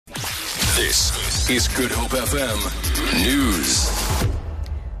This is Good Hope FM News.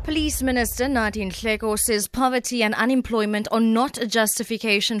 Police Minister Nathi Nhleko says poverty and unemployment are not a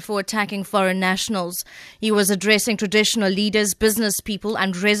justification for attacking foreign nationals. He was addressing traditional leaders, business people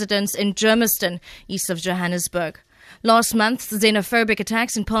and residents in Germiston, east of Johannesburg. Last month, xenophobic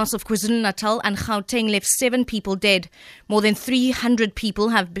attacks in parts of KwaZulu-Natal and Gauteng left 7 people dead. More than 300 people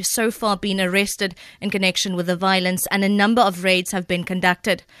have so far been arrested in connection with the violence, and a number of raids have been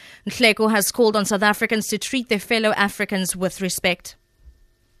conducted. Nhleko has called on South Africans to treat their fellow Africans with respect.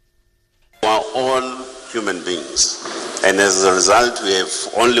 We are all human beings, and as a result we have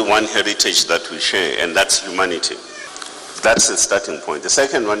only one heritage that we share, and that's humanity. That's the starting point. The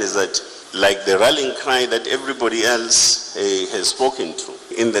second one is that, like the rallying cry that everybody else has spoken to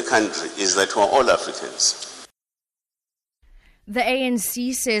in the country, is that we're all Africans. The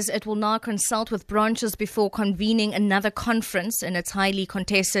ANC says it will now consult with branches before convening another conference in its highly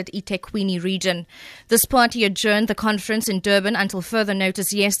contested eThekwini region. This party adjourned the conference in Durban until further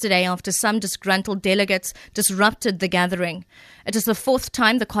notice yesterday after some disgruntled delegates disrupted the gathering. It is the 4th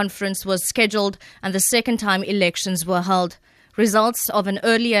time the conference was scheduled and the 2nd time elections were held. Results of an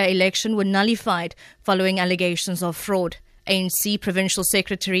earlier election were nullified following allegations of fraud. ANC Provincial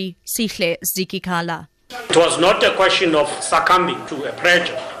Secretary Sihle Zikikala. It was not a question of succumbing to a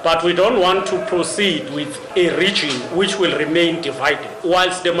pressure, but we don't want to proceed with a region which will remain divided.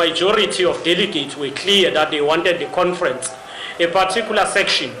 Whilst the majority of delegates were clear that they wanted the conference, a particular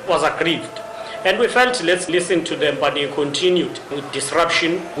section was aggrieved. And we felt, let's listen to them, but they continued with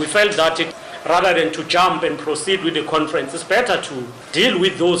disruption. We felt that rather than to jump and proceed with the conference, it's better to deal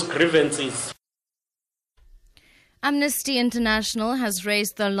with those grievances. Amnesty International has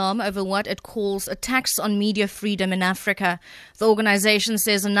raised the alarm over what it calls attacks on media freedom in Africa. The organization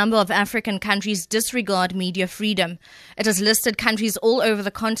says a number of African countries disregard media freedom. It has listed countries all over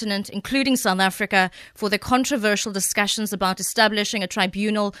the continent, including South Africa, for their controversial discussions about establishing a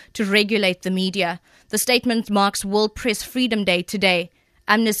tribunal to regulate the media. The statement marks World Press Freedom Day today.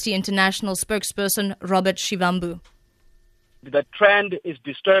 Amnesty International spokesperson Robert Shivambu. The trend is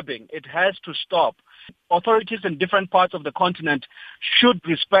disturbing. It has to stop. Authorities in different parts of the continent should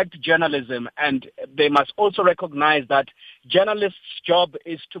respect journalism, and they must also recognize that journalists' job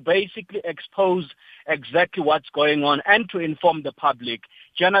is to basically expose exactly what's going on and to inform the public.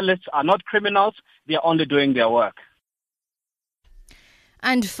 Journalists are not criminals. They are only doing their work.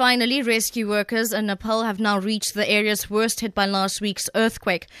 And finally, rescue workers in Nepal have now reached the areas worst hit by last week's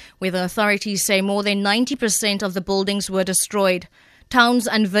earthquake, where the authorities say more than 90% of the buildings were destroyed. Towns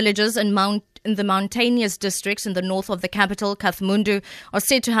and villages in the mountainous districts in the north of the capital, Kathmandu, are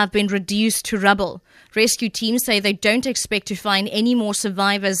said to have been reduced to rubble. Rescue teams say they don't expect to find any more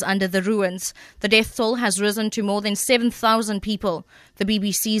survivors under the ruins. The death toll has risen to more than 7,000 people. The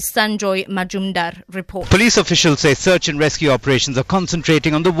BBC's Sanjoy Majumdar reports. Police officials say search and rescue operations are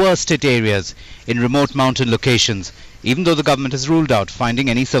concentrating on the worst hit areas in remote mountain locations, even though the government has ruled out finding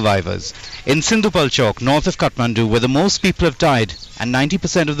any survivors. In Sindhupal Chowk, north of Kathmandu, where the most people have died and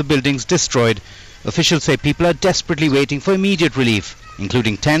 90% of the buildings destroyed, officials say people are desperately waiting for immediate relief,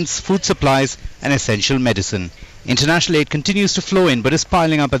 including tents, food supplies and essential medicine. International aid continues to flow in but is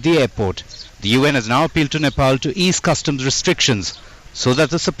piling up at the airport. The UN has now appealed to Nepal to ease customs restrictions so that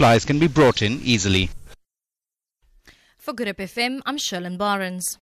the supplies can be brought in easily. For Good Hope FM, I'm Sherlyn Barnes.